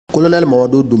Colonel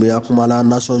Mamady Doumbouya kumala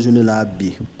Nations Unies la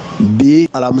bi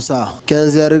alamisa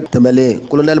 15h tɛmɛlen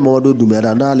Colonel Mamady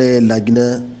Doumbouya n'ale la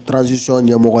Guinée transition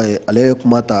ɲɛmɔgɔ ye ale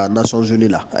kuma ta Nations Unies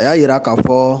la a y'a yira k'a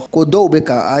fɔ ko dɔw bɛ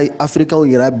ka africains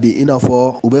yira bi i n'a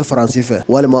fɔ u bɛ Faransi fɛ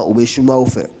walima u bɛ Chinois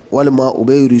fɛ walima u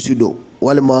bɛ Russie don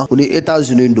walima u ni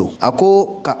États-Unis don a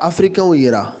ko ka africains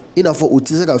yira i n'a fɔ u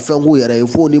tɛ se ka fɛn k'u yɛrɛ ye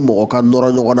fo ni mɔgɔ ka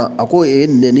nɔrɔ ɲɔgɔn na a ko ye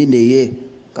nɛni de ye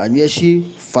ka ɲɛsin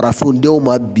farafindenw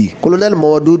ma bi Colonel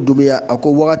Mamady Doumbouya a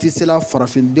ko wagati sela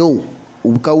farafindenw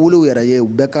u ka wuli u yɛrɛ ye u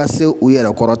bɛɛ ka se u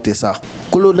yɛrɛ kɔrɔ ten sa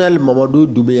Colonel Mamady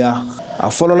Doumbouya a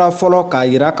fɔlɔ k'a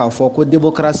yira k'a fɔ ko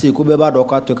démocratie ko bɛɛ b'a dɔn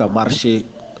k'a to ka marcher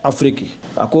Afrique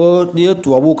a ko n'i ye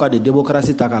tubabuw ka nin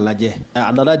démocratie ta k'a lajɛ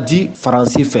a nana di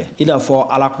Faransi fɛ i n'a fɔ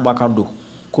Ala kumakan don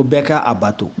ko bɛɛ ka a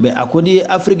bato mais a ko n'i ye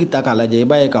Afrique ta k'a lajɛ i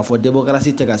b'a ye k'a fɔ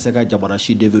démocratie tɛ ka se ka jamana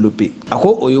si développer a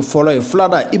ko o ye fɔlɔ ye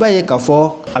filanan i b'a ye k'a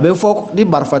fɔ a bɛ fɔ ni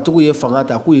marifatigiw ye fanga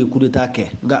ta k'u ye coup d'état kɛ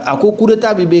nka a ko coup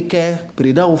d'état min bɛ kɛ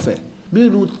présidentw fɛ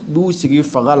minnu b'u sigi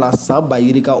fanga la san ba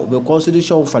yirika u bɛ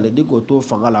constitution falen ni k'o to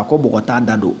fanga la ko mɔgɔ t'a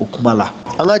da don o kuma la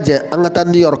an ka jɛ an ka taa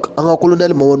New York an ka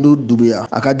Colonel Mamady Doumbouya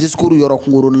a ka discours yɔrɔ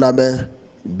kunkuruni lamɛn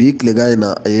bi tilegan in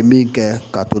na a ye min kɛ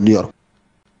k'a to New York.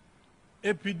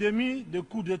 Épidémie de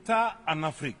coup d'État en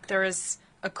Afrique. There is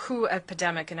a coup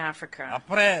epidemic in Africa.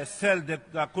 Après celle de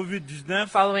la COVID-19,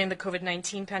 following the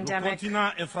COVID-19 pandemic, le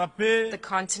continent est frappé the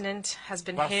continent has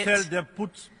been par hit celle des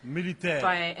putsch militaires,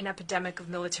 by an epidemic of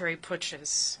military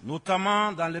putches,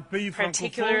 notamment dans les pays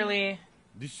francophones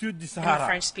du sud du in the Sahara.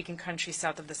 French-speaking countries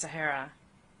south of the Sahara.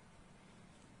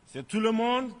 C'est tout le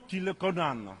monde qui les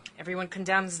condamne, Everyone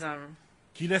condemns them,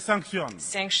 qui les sanctionne,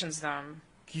 sanctions them,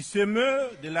 qui s'émeut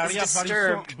de la is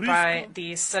réapparition disturbed by brusque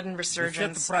the sudden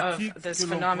resurgence cette pratique of this que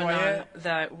l'on phenomenon croyait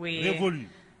that we révolue.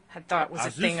 had thought was À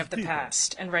a thing juste of the titre.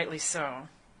 past, and rightly so.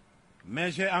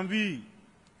 Mais j'ai envie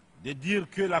de dire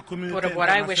que la communauté But what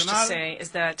I wish to internationale say is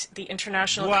that the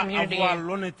international doit community avoir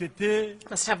l'honnêteté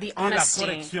must have the et la honesty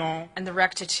correction and the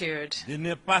rectitude de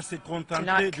ne pas se to contenter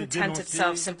not de content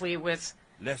itself dénoncer simply with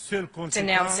les seules conséquences,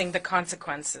 denouncing the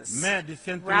consequences. mais de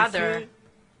Rather, s'intéresser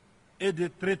et de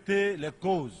traiter les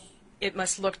causes. it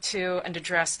must look to and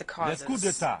address the Les coups causes.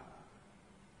 d'État,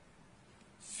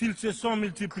 s'ils se sont Coups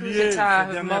multipliés ces d'etat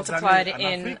have dernières multiplied années en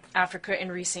in Afrique, Africa in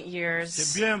recent c'est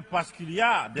years bien parce qu'il y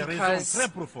a des raisons because très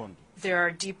profondes. there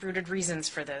are deep-rooted reasons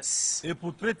for this. Et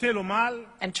pour traiter le mal,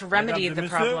 And to remedy mesdames the et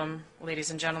messieurs, problem,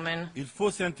 ladies and gentlemen, il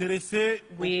faut s'intéresser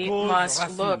aux we causes must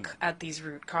racines. look at these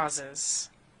root causes.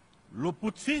 Le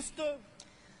putschiste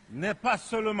n'est pas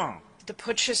seulement The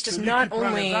putschist is celui not qui prend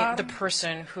only les armes, the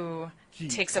person who qui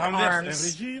takes up renverse un arms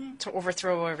régime. to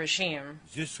overthrow a regime.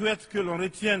 Je souhaite que l'on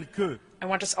retienne que I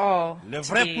want us all les to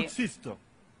vrais be putschistes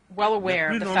well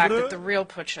aware of plus the fact nombreux, that the real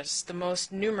putschists, the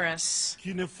most numerous,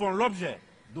 qui ne font l'objet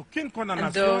d'aucune and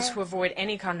condamnation, those who avoid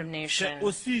any c'est condemnation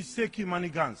aussi ceux qui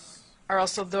manigancent, are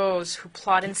also those who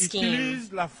plot and qui scheme,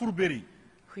 utilisent la fourberie,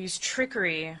 who use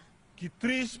trickery qui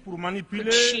trichent pour manipuler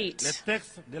cheat les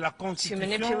textes de la to Constitution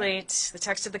manipulate the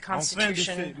text of the afin de se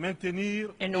Constitution maintenir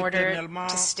in order éternellement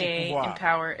to au stay in pouvoir.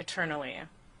 power eternally.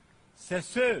 C'est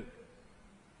ceux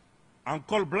en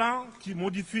col blanc qui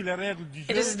modifient les règles du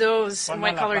It is jeu those in pendant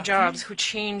la white-collar partie jobs who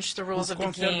change the rules of the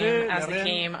conserver game as les the rênes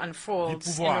game du unfolds in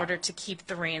pouvoir. order to keep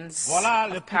the reins Voilà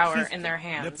les of power putschistes in their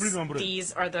les plus hands. nombreux.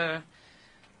 These are the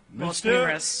most Monsieur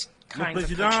numerous le kinds of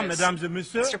Président, putschists. Mesdames et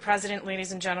Messieurs, Mr. President,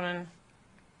 ladies and gentlemen,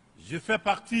 je fais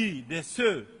partie de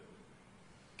ceux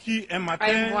qui, un I am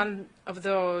matin, one of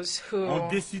those who ont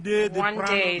décidé de one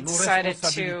day prendre nos decided to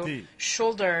responsabilités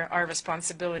shoulder our pour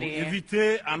responsibility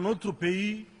éviter à notre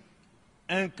pays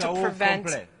un to chaos prevent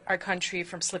complet, our country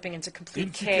from slipping into une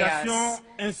complete situation chaos,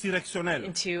 insurrectionnelle.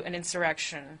 into an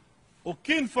insurrection.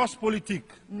 Aucune force politique,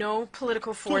 No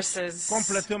political toutes forces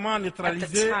complètement at the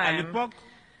neutralisées à time l'époque,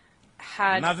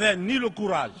 had n'avaient ni le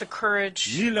courage, the courage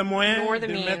ni les moyens nor the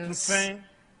de mettre means fin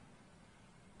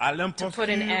à to l'imposture put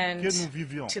an que end nous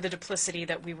vivions. to the duplicity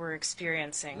that we were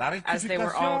experiencing, La as they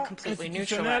were all rectification completely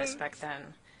institutionnelle neutralized back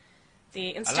then.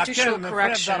 The à laquelle institutional mes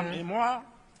frères d'armes et correction moi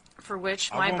for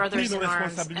which my avons pris brothers nos in arms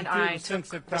and responsabilités I le 5 took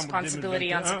septembre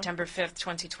responsibility on 2021 September 5th,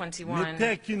 2021,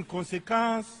 n'était qu'une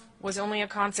conséquence was only a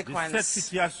de cette consequence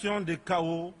situation de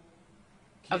chaos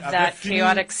qui of avait that fini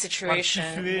chaotic par situation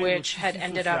tuer le which had tissu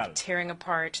ended social up tearing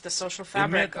apart the social et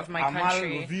fabric mettre of my à mal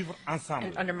country le vivre ensemble.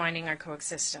 and undermining our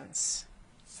coexistence.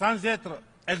 Sans être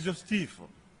exhaustif,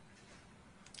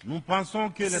 nous pensons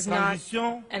que This les is not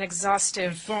transitions an qui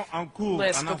exhaustive sont en cours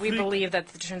list, en but we Afrique believe that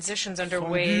the transitions sont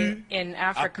underway dues in à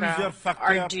Africa plusieurs are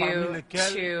facteurs parmi due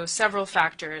lesquels to several on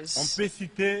factors, peut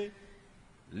citer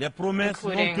les promesses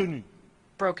non including tenues,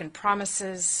 broken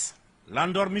promises,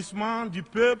 l'endormissement du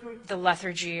peuple, the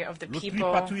lethargy of the le people,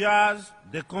 tripatouillage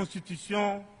des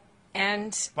constitutions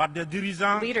and par des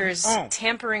dirigeants qui leaders ont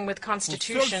tampering with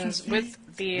constitutions souci with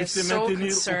the de se sole maintenir au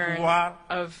concern pouvoir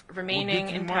of au remaining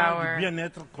in détriment du power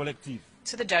bien-être collectif.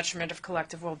 to the detriment of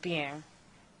collective well-being.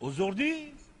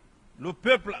 Aujourd'hui, le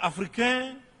peuple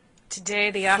africain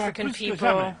Today, the sont African plus que people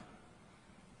jamais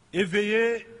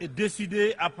éveillés et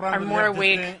décidés à are prendre more leur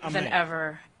awake destin en than main.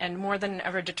 ever and more than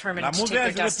ever determined La to take their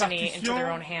mauvaise destiny into their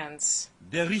répartition own hands.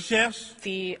 des richesses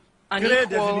The crée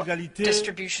des unequal inégalités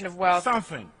distribution of wealth sans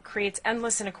fin. creates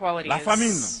endless inequalities. La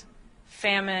famine,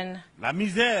 famine, la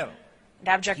misère and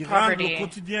abject qui rend le poverty,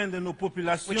 quotidien de nos which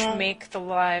populations, make the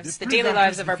lives, the de plus daily en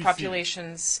lives plus of our difficiles.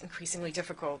 populations increasingly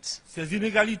difficult. Ces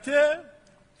inégalités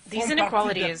These font partie des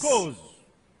inequalities causes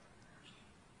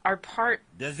are part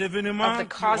des of événements the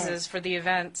causes for the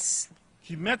events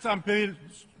qui mettent en péril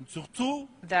surtout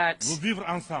that nos vivre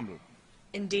ensemble.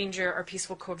 endanger our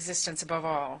peaceful coexistence above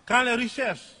all. Quand les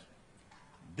richesses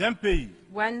d'un pays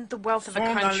When the wealth of a sont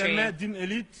dans les mains country d'une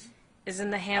élite, is in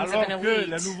the hands of alors an que les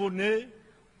elite, nouveau-nés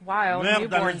while meurent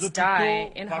dans les newborns hôpitaux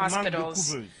die in par manque de hospitals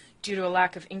couveuses, due to a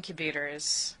lack of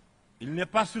incubators, il n'est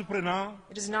pas surprenant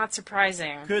it is not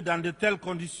surprising que dans de telles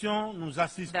conditions, nous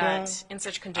assistons that in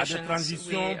such à des conditions we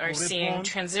transitions are pour seeing répondre aux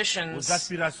transitions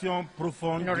aspirations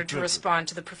profondes in order du to peuple. respond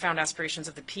to the profound aspirations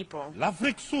of the people.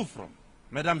 L'Afrique souffre,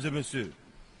 mesdames et messieurs,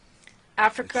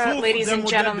 Africa, souffre ladies d'un and modèle de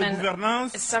gentlemen,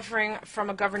 gouvernance is suffering from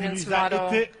a qui governance nous a model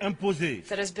été imposé.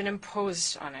 that has been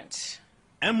imposed on it.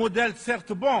 Un modèle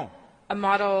certes bon A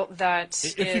model that et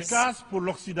is efficace pour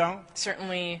l'Occident,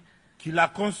 certainly qu'il a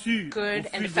conçu au good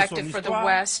and fil de son effective for the histoire,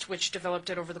 West, which developed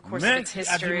it over the course of mais its qui a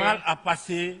du history, mal à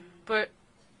passer but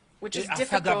which et is à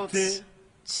difficult s'adapter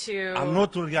à to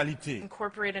notre réalité.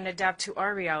 incorporate and adapt to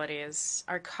our realities,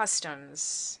 our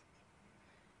customs,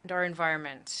 and our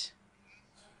environment.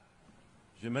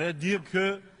 J'aimerais dire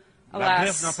que la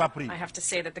greffe n'a Alas, pas pris. I have to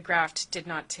say that the graft did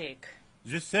not take.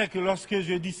 Je sais que lorsque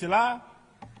je dis cela,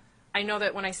 I know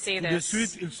that when I say tout de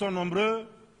suite, this, ils sont nombreux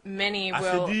many à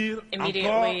se will dire encore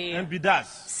immediately un bidas,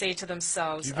 say to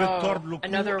themselves, qui veut tordre oh, le cou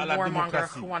another à la warmonger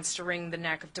démocratie. who wants to wring the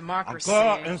neck of democracy,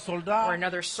 encore un soldat or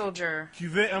another soldier qui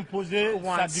veut imposer who sa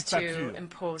wants dictature. to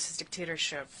impose his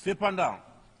dictatorship. Cependant,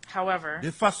 However, de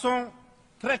façon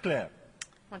très claire,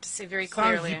 I want to say very sans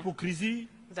clearly, hypocrisie,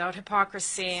 without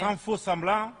hypocrisy, sans faux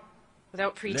semblant,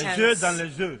 without les pretense, yeux dans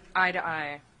les yeux, eye to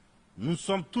eye, nous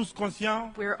sommes tous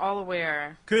conscients we're all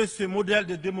aware que ce modèle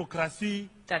de démocratie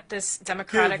that this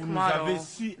democratic vous nous avez model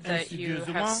si that you have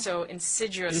insidieusement so et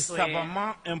insidiously,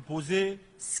 savamment imposé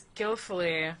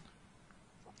skillfully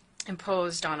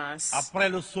imposed on us après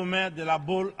le sommet de la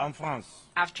Baule en France.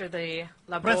 after the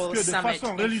La Presque Baule de summit façon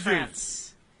in religieuse. France.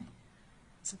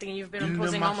 Something you've been Il ne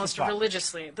imposing marche almost pas.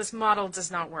 religiously. This model does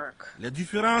not work. Les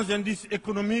différents indices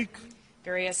économiques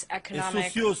Various et economic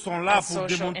sociaux sont là and pour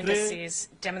social démontrer indices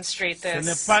demonstrate ce n'est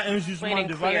this pas un plain jugement and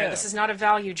de clear. valeur This is not a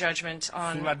value judgment sur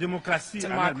on la démocratie en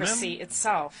democracy elle-même.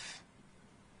 itself.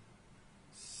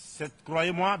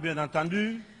 Croyez-moi, bien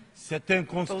entendu, c'est un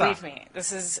constat, Believe me,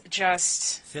 this is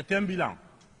just c'est un bilan.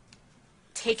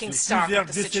 taking Sur stock plusieurs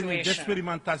of the décennies situation. It's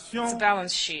d'expérimentation a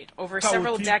balance sheet. Over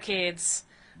several chaotique decades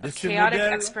de of ce chaotic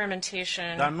modèle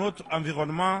experimentation dans notre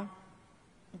environnement,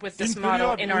 with this une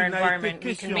model période in où our il n'a été environment,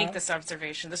 we can question make this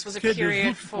observation. This was a que des period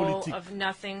outils full politiques, of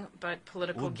nothing but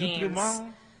political au gains.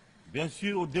 détriment, bien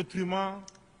sûr, au détriment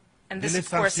And de this, of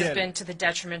course, has l'essentiel, been to the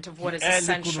detriment of what is qui est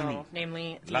essential, l'économie,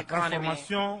 namely the la economy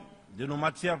transformation de nos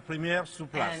matières premières sur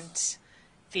place.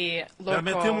 and the local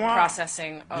Permettez-moi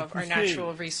processing de of our pousser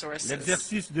natural resources.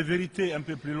 l'exercice de vérité un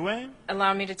peu plus loin,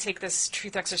 Allow me to take this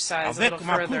truth exercise a avec little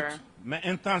ma further. courte mais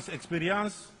intense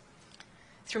expérience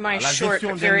Through my à la short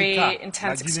gestion but d'un very État, la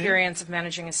intense Guinée, experience of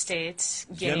managing a state,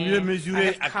 j'ai Guinea, mieux I mesuré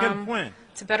have à quel come point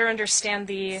to better understand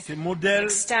the ce modèle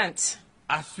extent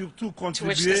a surtout to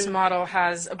which contribué this model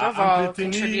has, above à all,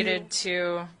 entretenir contributed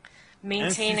to un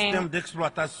maintaining système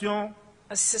d'exploitation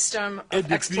a system et of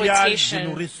de pillage de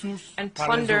nos exploitation ressources and par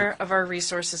les plunder autres, of our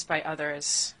resources by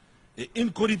others, et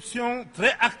une corruption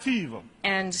très active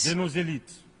and de nos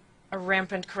élites, a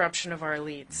rampant corruption of our des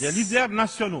elites. leaders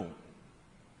nationaux,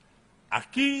 à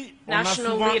qui on a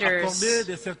National souvent leaders accordé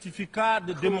des certificats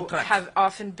de Who démocrates. have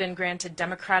often been granted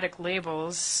democratic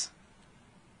labels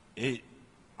Et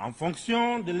en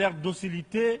fonction de leur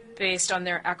docilité based on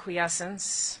their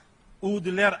acquiescence ou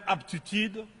de leur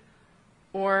aptitude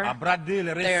or à brader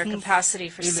les their ressources capacity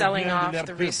for et les selling biens de off leur the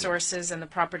peuple, resources and the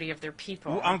property of their ou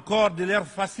people, encore de leur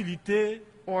facilité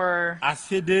or à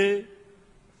céder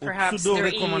aux perhaps their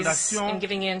ease pseudo-recommandations in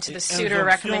giving in to et the pseudo injonctions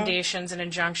recommendations and des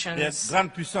injunctions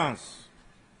grandes puissances.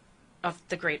 of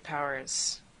the great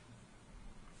powers.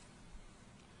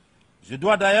 Je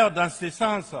dois d'ailleurs, dans ce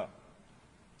sens,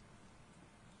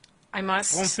 I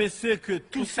must confesser que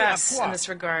tout ce à confess in quoi this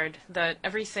regard that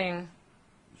everything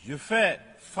je fais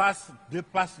face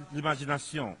dépasse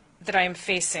l'imagination. that I am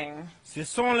facing Ce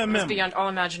sont les is mêmes beyond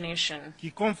all imagination.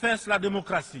 qui confessent la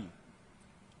démocratie,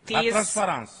 la These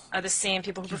transparence, are the same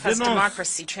people who qui profess dénoncent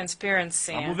democracy,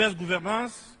 transparency, la mauvaise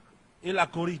gouvernance et la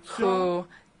corruption, who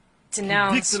qui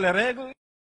denounce dictent les règles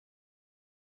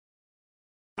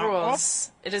en off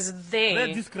rules. It is très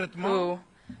they discrètement who,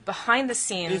 behind the et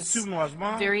scenes,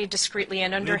 sournoisement very discreetly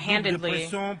and réduisent des underhandedly,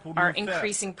 pressions pour are nous faire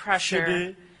increasing pressure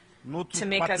céder notre to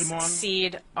make us patrimoine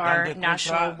cede dans our des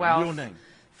national contrats wealth lyonnais.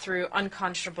 through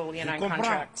unconscionable Leonine comprends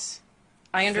contracts.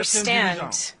 I certains understand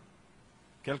dirigeants,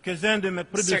 quelques-uns de mes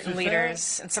certain prédécesseurs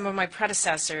leaders and some of my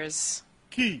predecessors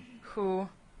qui, who,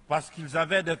 parce qu'ils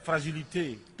avaient des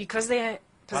fragilités because they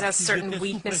possessed qu'ils certain étaient sous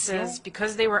weaknesses, pression,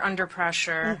 because they were under ou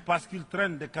pressure, parce qu'ils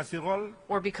traînent des casseroles,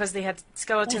 or because they had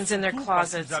skeletons in their surtout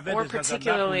parce qu'ils closets, avaient or des agendas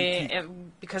particularly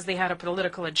politiques, because they had a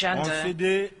political ont agenda,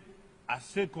 cédé à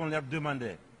ce qu'on leur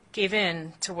demandait. gave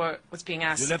in to what was being Je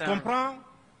asked les of them. comprends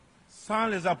sans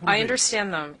les I approuver.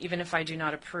 understand them, even if I do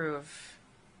not approve.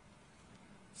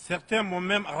 Certains m'ont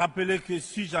même rappelé que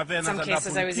si j'avais un In some agenda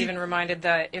cases, I was politique, even reminded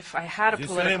that if I had a je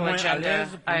serais political moins à agenda, l'aise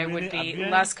pour I mener would à be bien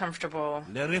less comfortable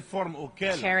les réformes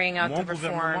auxquelles carrying out mon the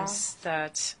gouvernement reforms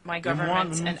that my et moi government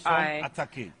nous nous and sommes I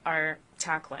attaqués. are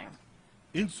tackling.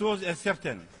 Une chose est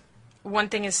certaine, One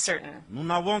thing is certain. nous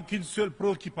n'avons qu'une seule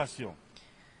préoccupation,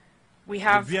 We le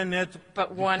have bien-être but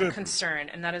du one peuple concern,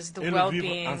 and that is the et le vivre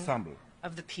well-being ensemble.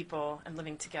 of the people and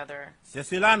living together. C'est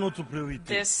cela notre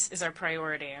priorité. This is our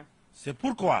priority. C'est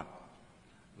pourquoi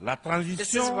la This is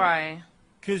transition why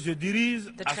que je dirige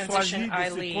the a choisi transition I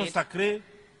de se lead consacrer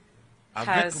avec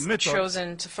has méthode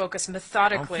chosen to focus en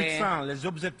methodically fixant les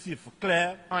objectifs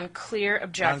clairs on clear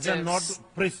dans un objectives ordre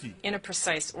précis. in a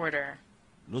precise order.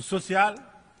 Le social,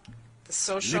 The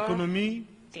social, l'économie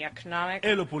the economic,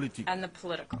 et le politique. and the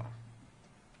political.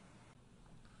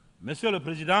 Monsieur le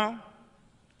Président,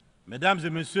 Mesdames et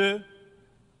Messieurs,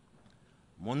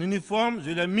 mon uniforme,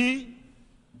 je l'ai mis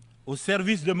au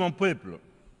service de mon peuple.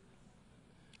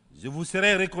 Je vous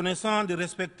serai reconnaissant de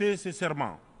respecter ce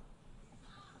serment,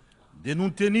 de nous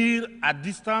tenir à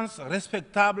distance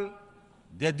respectable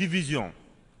des divisions,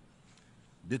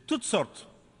 de toutes sortes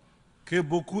que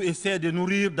beaucoup essaient de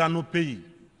nourrir dans nos pays.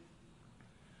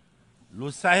 Le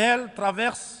Sahel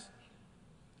traverse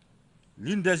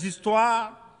l'une des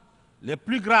histoires les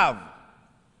plus graves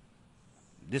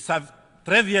de sa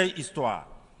très vieille histoire,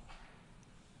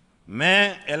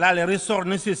 mais elle a les ressorts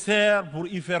nécessaires pour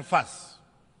y faire face.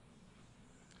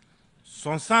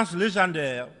 Son sens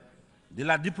légendaire de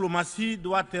la diplomatie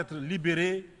doit être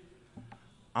libéré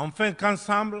afin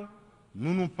qu'ensemble,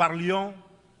 nous nous parlions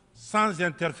sans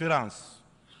interférence.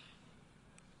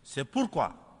 C'est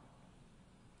pourquoi,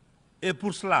 et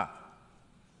pour cela,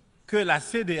 que la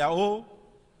CEDEAO,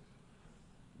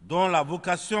 dont la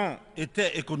vocation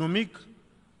était économique,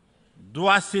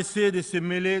 doit cesser de se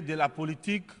mêler de la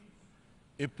politique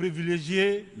et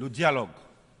privilégier le dialogue.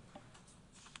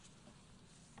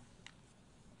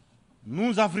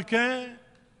 Nous, Africains,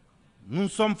 nous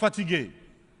sommes fatigués,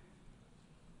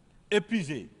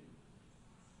 épuisés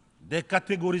des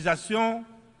catégorisations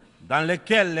dans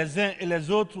lesquelles les uns et les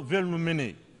autres veulent nous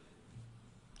mener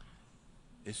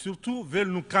et surtout veulent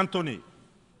nous cantonner.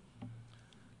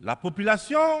 La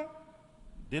population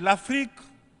de l'Afrique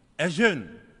est jeune.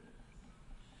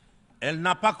 Elle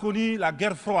n'a pas connu la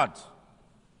guerre froide.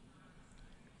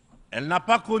 Elle n'a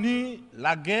pas connu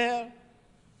la guerre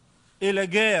et les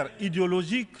guerres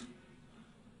idéologiques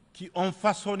qui ont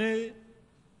façonné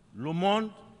le monde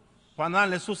pendant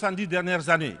les 70 dernières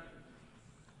années.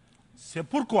 C'est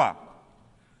pourquoi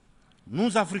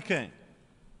nous, Africains,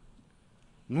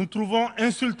 nous trouvons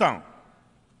insultants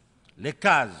les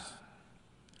cases,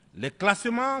 les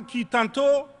classements qui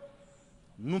tantôt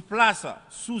nous placent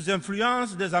sous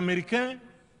influence des Américains,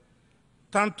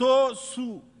 tantôt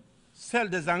sous celle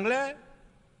des Anglais,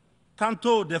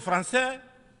 tantôt des Français,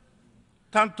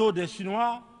 tantôt des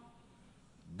Chinois,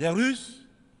 des Russes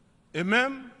et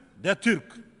même des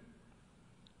Turcs.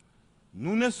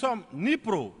 Nous ne sommes ni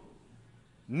pro,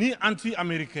 ni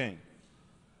anti-américains,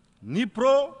 ni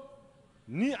pro,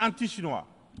 ni anti-chinois,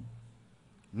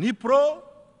 ni pro,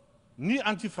 ni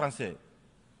anti-français,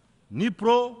 ni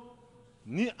pro,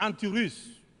 ni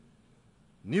anti-russe,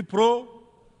 ni pro,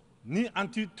 ni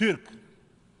anti-turc.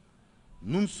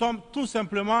 Nous sommes tout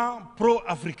simplement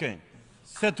pro-africains.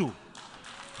 C'est tout.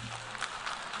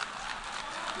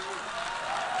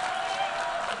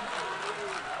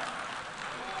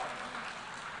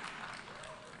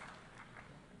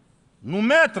 Nous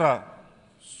mettre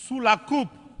sous la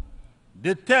coupe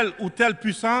de telle ou telle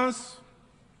puissance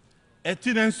est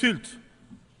une insulte,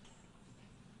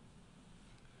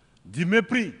 du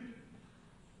mépris,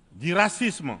 du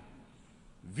racisme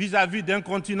vis-à-vis d'un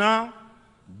continent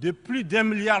de plus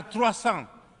d'1,3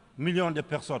 milliard de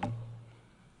personnes.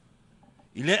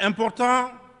 Il est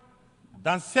important,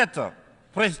 dans cette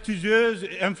prestigieuse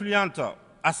et influente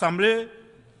Assemblée,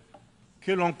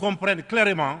 que l'on comprenne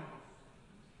clairement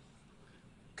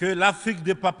que l'Afrique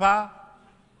des papas,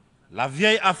 la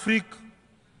vieille Afrique,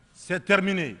 s'est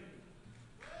terminée.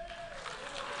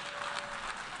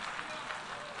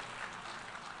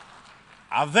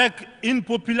 Avec une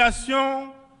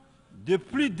population de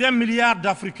plus d'1 milliard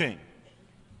d'Africains,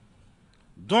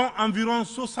 dont environ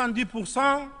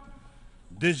 70%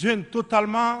 de jeunes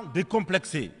totalement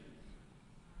décomplexés,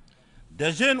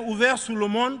 des jeunes ouverts sur le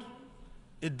monde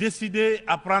et décidés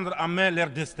à prendre en main leur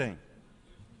destin.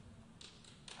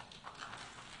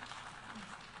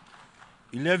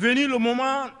 Il est venu le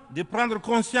moment de prendre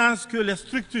conscience que les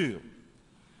structures,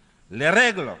 les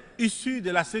règles issues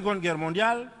de la Seconde Guerre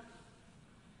mondiale,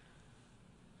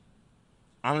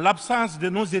 en l'absence de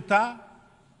nos États,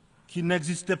 qui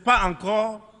n'existaient pas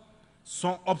encore,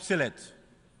 sont obsolètes.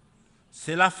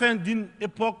 C'est la fin d'une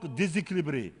époque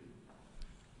déséquilibrée,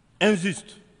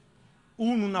 injuste,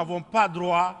 où nous n'avons pas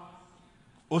droit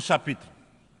au chapitre.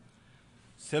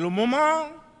 C'est le moment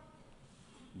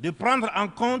de prendre en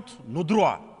compte nos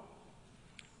droits,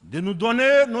 de nous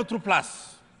donner notre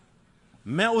place,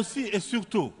 mais aussi et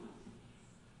surtout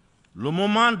le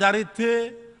moment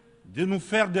d'arrêter de nous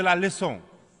faire de la leçon,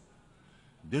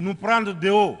 de nous prendre de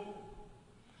haut,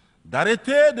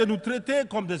 d'arrêter de nous traiter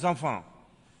comme des enfants.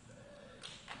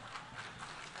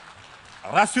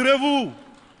 Rassurez-vous,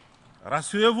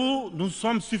 rassurez-vous, nous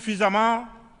sommes suffisamment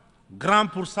grands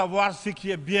pour savoir ce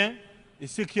qui est bien et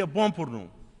ce qui est bon pour nous.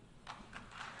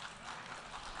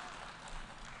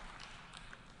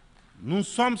 Nous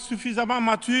sommes suffisamment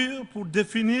matures pour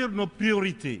définir nos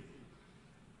priorités,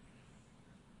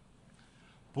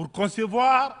 pour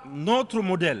concevoir notre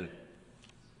modèle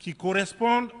qui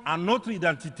corresponde à notre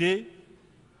identité,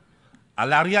 à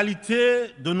la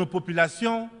réalité de nos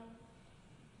populations,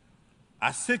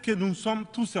 à ce que nous sommes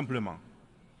tout simplement.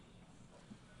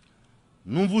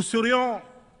 Nous vous serions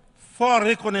fort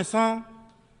reconnaissants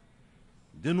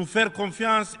de nous faire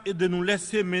confiance et de nous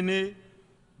laisser mener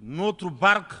notre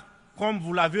barque comme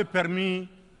vous l'avez permis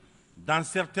dans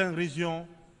certaines régions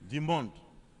du monde.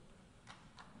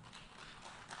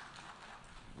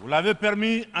 Vous l'avez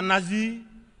permis en Asie,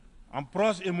 en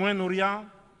Proche et Moyen-Orient,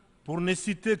 pour ne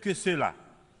citer que cela.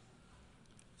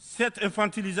 Cette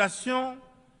infantilisation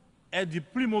est du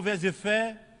plus mauvais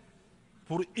effet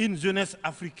pour une jeunesse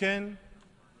africaine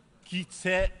qui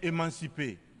s'est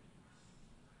émancipée.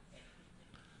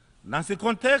 Dans ce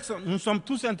contexte, nous sommes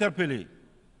tous interpellés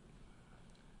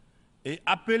et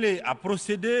appelés à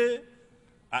procéder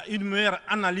à une meilleure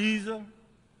analyse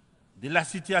de la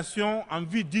situation en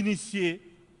vue d'initier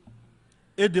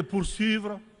et de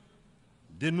poursuivre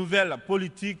de nouvelles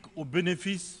politiques au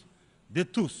bénéfice de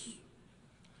tous.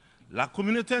 La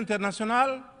communauté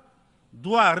internationale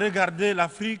doit regarder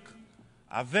l'Afrique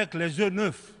avec les yeux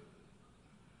neufs.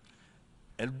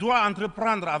 Elle doit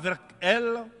entreprendre avec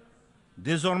elle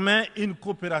désormais une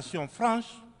coopération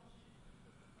franche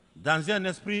dans un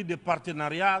esprit de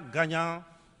partenariat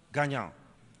gagnant-gagnant.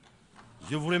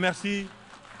 Je vous remercie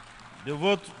de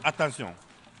votre attention.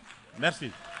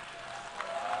 Merci.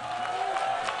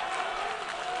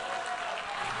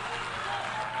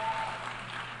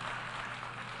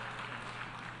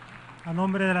 A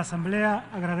nombre de la Asamblea,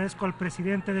 agradezco al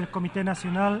presidente del Comité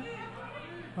Nacional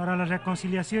para la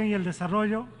Reconciliación y el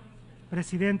Desarrollo,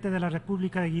 presidente de la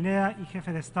República de Guinea y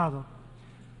jefe de Estado,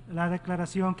 la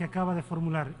declaración que acaba de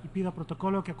formular, y pido a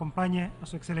protocolo que acompañe a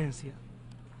su excelencia.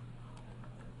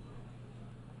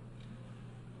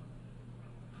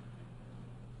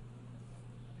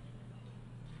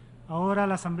 Ahora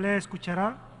la Asamblea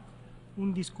escuchará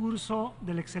un discurso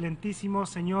del excelentísimo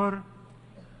señor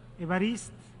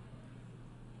Evariste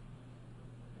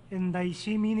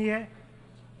Ndayishimiye,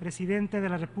 presidente de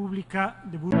la República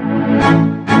de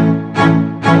Burundi.